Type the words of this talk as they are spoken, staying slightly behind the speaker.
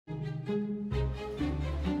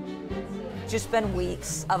Just been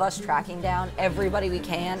weeks of us tracking down everybody we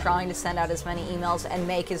can, trying to send out as many emails and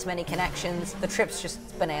make as many connections. The trip's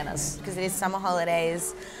just bananas. Because it is summer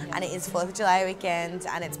holidays, and it is 4th of July weekend,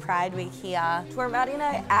 and it's Pride Week here. Where Maddie and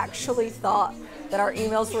I actually thought that our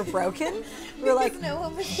emails were broken. We were like, no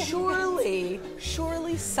one was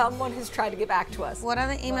surely someone has tried to get back to us. What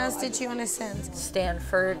other emails did you want to send?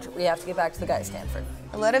 Stanford, we have to get back to the guy at Stanford.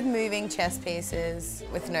 A lot of moving chess pieces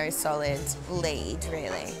with no solid lead,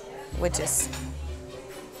 really. That's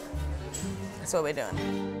what we're doing.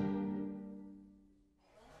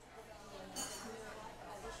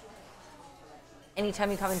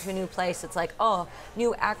 Anytime you come into a new place, it's like, oh,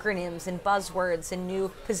 new acronyms and buzzwords and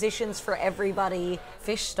new positions for everybody.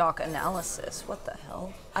 Fish stock analysis, what the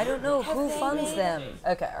hell? I don't know who funds them.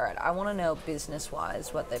 Okay, all right, I want to know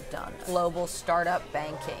business-wise what they've done. Global startup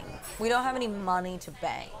banking. We don't have any money to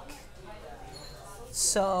bank.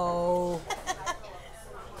 So,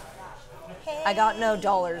 I got no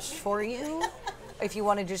dollars for you. If you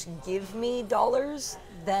want to just give me dollars,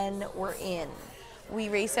 then we're in. We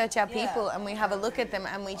research our people and we have a look at them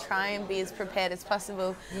and we try and be as prepared as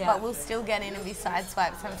possible, but we'll still get in and be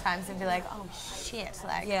sideswiped sometimes and be like, oh shit,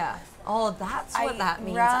 like. Yeah. Oh, that's what that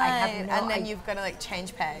means. Right. I have no and then you've got to like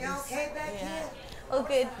change pegs. Okay, back here. All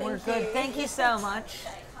good, We're good. Thank you so much.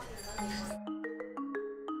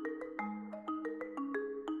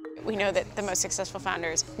 We know that the most successful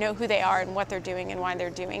founders know who they are and what they're doing and why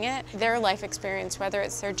they're doing it. Their life experience, whether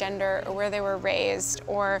it's their gender or where they were raised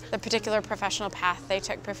or the particular professional path they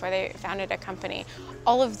took before they founded a company,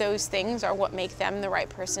 all of those things are what make them the right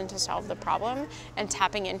person to solve the problem, and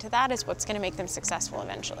tapping into that is what's going to make them successful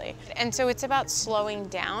eventually. And so it's about slowing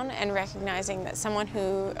down and recognizing that someone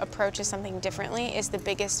who approaches something differently is the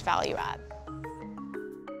biggest value add.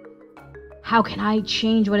 How can I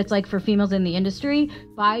change what it's like for females in the industry?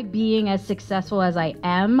 By being as successful as I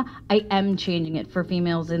am changing it for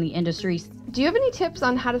females in the industry. Do you have any tips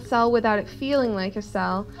on how to sell without it feeling like a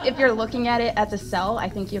sell? If you're looking at it as a sell, I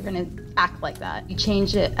think you're gonna act like that. You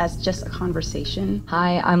change it as just a conversation.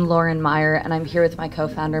 Hi, I'm Lauren Meyer, and I'm here with my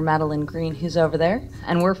co-founder, Madeline Green, who's over there.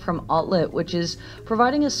 And we're from Altlit, which is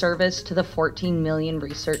providing a service to the 14 million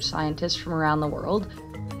research scientists from around the world.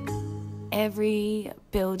 Every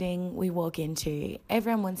building we walk into,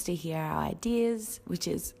 everyone wants to hear our ideas, which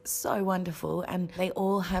is so wonderful, and they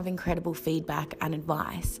all have incredible feedback and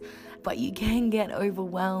advice, but you can get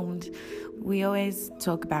overwhelmed. We always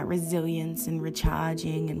talk about resilience and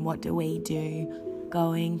recharging and what do we do,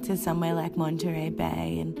 going to somewhere like Monterey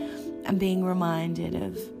Bay and being reminded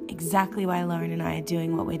of exactly why Lauren and I are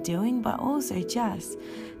doing what we're doing, but also just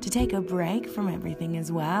to take a break from everything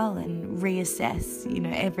as well and reassess,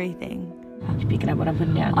 everything. You picking up what I'm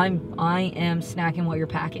putting down? I am snacking what you're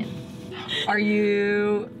packing. Are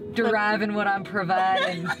you deriving what I'm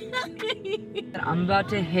providing? I'm about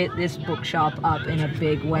to hit this bookshop up in a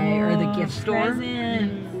big way, or the gift store.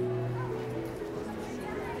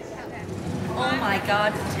 Oh my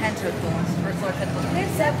God, tentacles. First floor tentacles.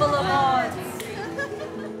 Encephalopods.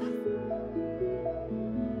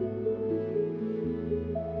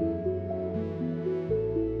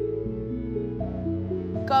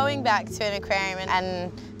 Going back to an aquarium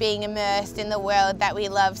and being immersed in the world that we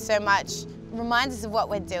love so much reminds us of what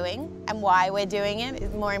we're doing and why we're doing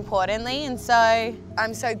it, more importantly. And so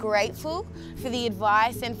I'm so grateful for the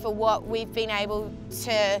advice and for what we've been able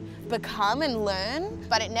to become and learn,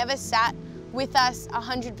 but it never sat with us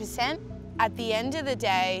 100%. At the end of the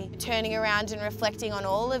day, turning around and reflecting on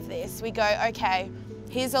all of this, we go, okay,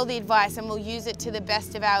 here's all the advice and we'll use it to the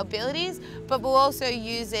best of our abilities, but we'll also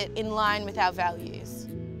use it in line with our values.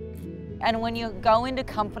 And when you go into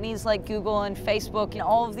companies like Google and Facebook and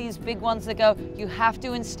all of these big ones that go, you have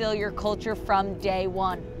to instill your culture from day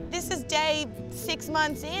one. This is day 6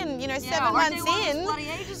 months in, 7 months in. Bloody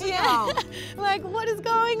ages ago. Like, what is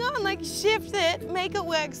going on? Like, shift it, make it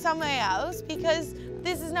work somewhere else, because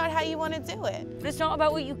this is not how you want to do it. But it's not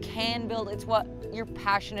about what you can build, it's what you're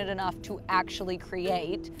passionate enough to actually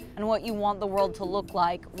create and what you want the world to look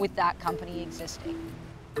like with that company existing.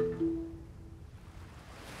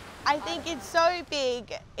 I think it's so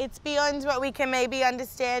big, it's beyond what we can maybe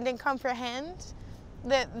understand and comprehend,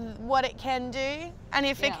 what it can do. And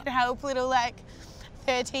if it can help little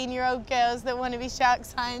 13-year-old girls that want to be shark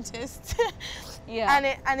scientists, and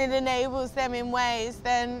it enables them in ways,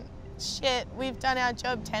 then shit, we've done our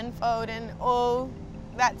job tenfold and all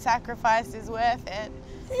that sacrifice is worth it.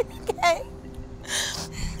 Okay.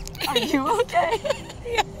 Are you okay?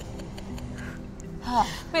 Yeah.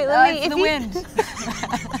 Wait, let me, it's the wind.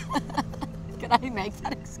 Can I make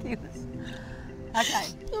that excuse? Okay.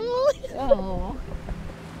 Oh.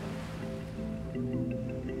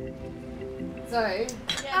 So,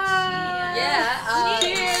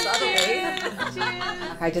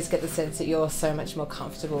 I just get the sense that you're so much more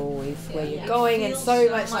comfortable with where you're going and so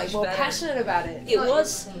much like more passionate about it. It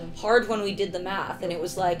was hard when we did the math, and it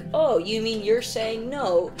was like, oh, you mean you're saying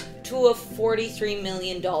no to a $43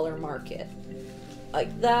 million market?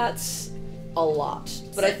 Like, that's a lot.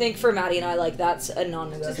 But I think for Maddie and I, like, that's a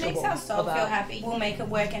non-negotiable. Just makes our soul feel happy. We'll make it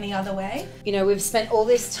work any other way. You know, we've spent all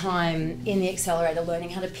this time in the accelerator learning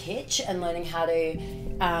how to pitch and learning how to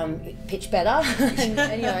pitch better.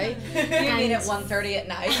 and you know, you mean at 1:30 at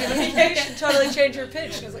night? You should totally change your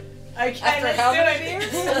pitch. And I was like, okay, after how many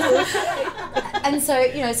years? And so,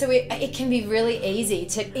 you know, it can be really easy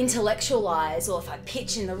to intellectualize, or if I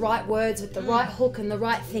pitch in the right words with the right hook and the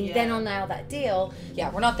right thing, then I'll nail that deal. Yeah,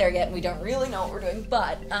 we're not there yet, and we don't really know what we're doing,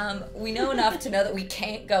 but we know enough to know that we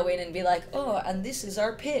can't go in and be like, oh, and this is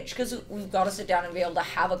our pitch, because we've got to sit down and be able to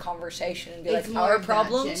have a conversation and be like, our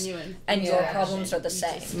problems and your problems are the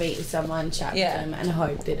same. Just meet someone, chat with them, and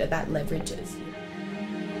hope that that leverages.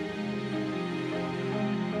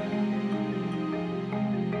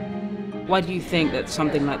 Why do you think that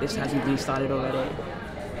something like this hasn't been started already?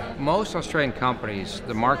 Most Australian companies,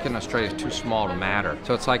 the market in Australia is too small to matter.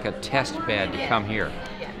 So it's like a test bed to come here.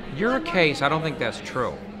 Your case, I don't think that's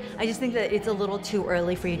true. I just think that it's a little too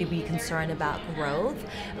early for you to be concerned about growth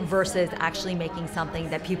versus actually making something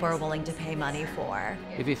that people are willing to pay money for.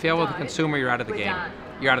 If you fail with the consumer, you're out of the game.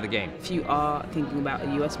 You're out of the game. If you are thinking about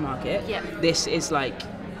a US market, this is like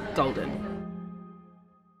golden.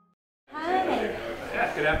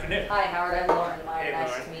 Good afternoon. Hi, Howard. I'm Lauren.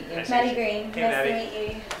 Nice to meet you. Maddie Green. Nice to meet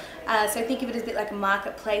you. So think of it as a bit like a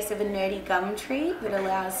marketplace of a nerdy gum tree that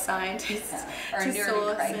allows scientists to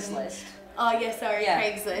source Craigslist.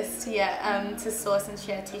 Craigslist. To source and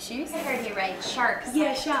share tissues. I heard you right. Sharks.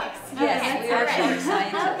 Yeah, sharks. Yes, we are shark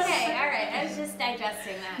scientists. Okay, all right. I was just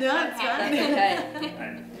digesting that. No, it's fine.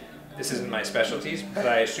 Okay. This isn't my specialties, but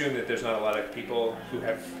I assume that there's not a lot of people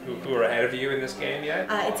who are ahead of you in this game yet.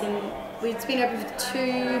 It's been open for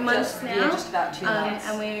 2 months now. Just about 2 months.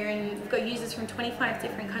 And we've got users from 25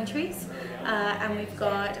 different countries, and we've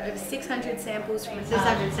got over 600 samples from.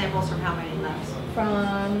 600 samples from how many labs?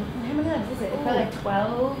 From how many labs is it? Probably like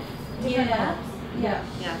 12 different labs. Yeah.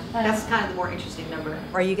 That's kind of the more interesting number.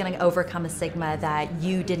 Are you going to overcome a stigma that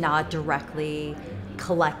you did not directly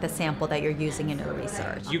collect the sample that you're using in your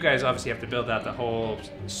research? You guys obviously have to build out the whole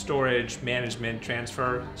storage, management,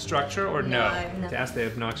 transfer structure, or no? To ask the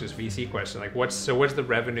obnoxious VC question, like what's the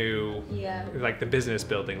revenue, like the business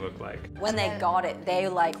building look like? When they got it, they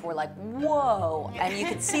were like, whoa, and you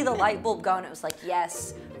could see the light bulb go, and it was like,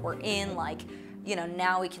 yes, we're in, like, you know,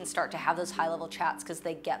 now we can start to have those high-level chats because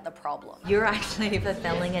they get the problem. You're actually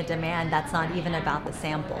fulfilling a demand that's not even about the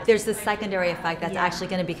sample. There's this secondary effect that's actually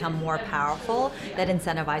going to become more powerful that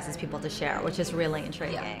incentivizes people to share, which is really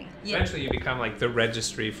intriguing. Eventually you become like the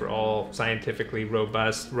registry for all scientifically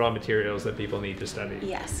robust raw materials that people need to study.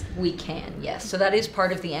 Yes, we can, yes. So that is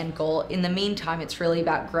part of the end goal. In the meantime, it's really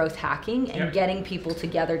about growth hacking and getting people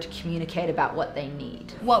together to communicate about what they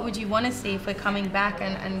need. What would you want to see if we're coming back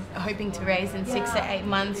and hoping to raise in 6 to 8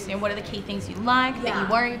 months? You know, what are the key things you like, that you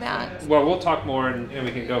worry about? Well, we'll talk more and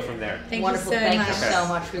we can go from there. Wonderful. Thank you so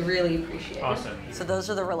much. We really appreciate it. Awesome. So those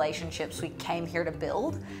are the relationships we came here to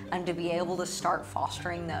build, and to be able to start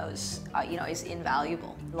fostering those, is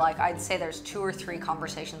invaluable. Like, I'd say there's 2 or 3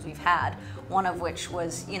 conversations we've had, one of which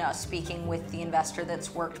was, speaking with the investor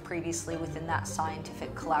that's worked previously within that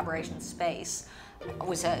scientific collaboration space. It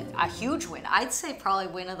was a huge win. I'd say probably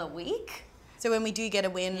win of the week. So when we do get a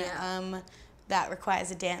win, that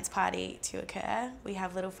requires a dance party to occur. We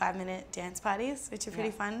have little 5-minute dance parties, which are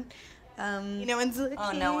pretty fun. No one's looking.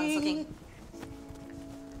 Oh, no one's looking.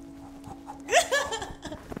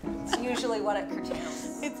 It's usually what it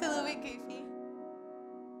curtails. It's a little bit goofy.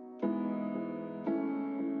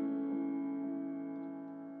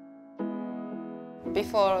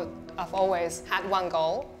 Before, I've always had one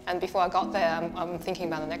goal, and before I got there, I'm thinking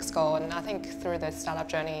about the next goal. And I think through the startup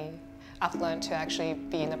journey, I've learned to actually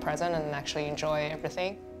be in the present and actually enjoy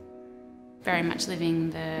everything. Very much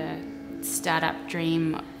living the startup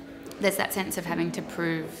dream. There's that sense of having to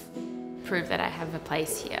prove that I have a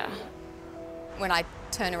place here. When I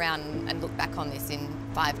turn around and look back on this in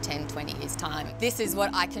 5, 10, 20 years' time, this is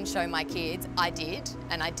what I can show my kids I did,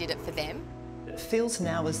 and I did it for them. It feels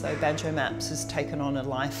now as though Banjo Maps has taken on a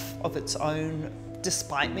life of its own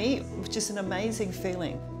despite me, which is an amazing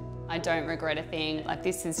feeling. I don't regret a thing. Like,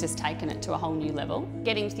 this has just taken it to a whole new level.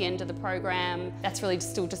 Getting to the end of the program, that's really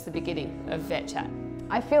still just the beginning of VetChat.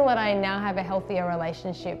 I feel that I now have a healthier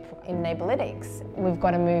relationship in Neighbourlytics. We've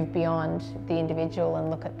got to move beyond the individual and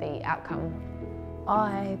look at the outcome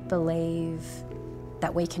I believe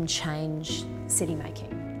that we can change city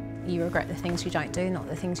making. You regret the things you don't do, not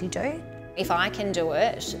the things you do. If I can do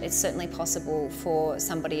it, it's certainly possible for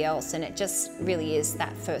somebody else, and it just really is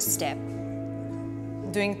that first step.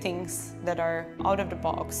 Doing things that are out of the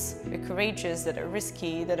box, that are courageous, that are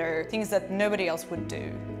risky, that are things that nobody else would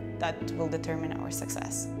do, that will determine our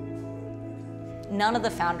success. None of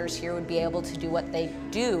the founders here would be able to do what they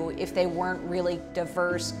do if they weren't really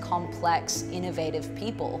diverse, complex, innovative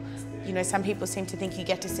people. You know, some people seem to think you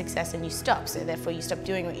get to success and you stop, so therefore you stop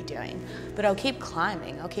doing what you're doing. But I'll keep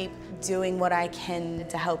climbing, I'll keep doing what I can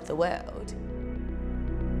to help the world.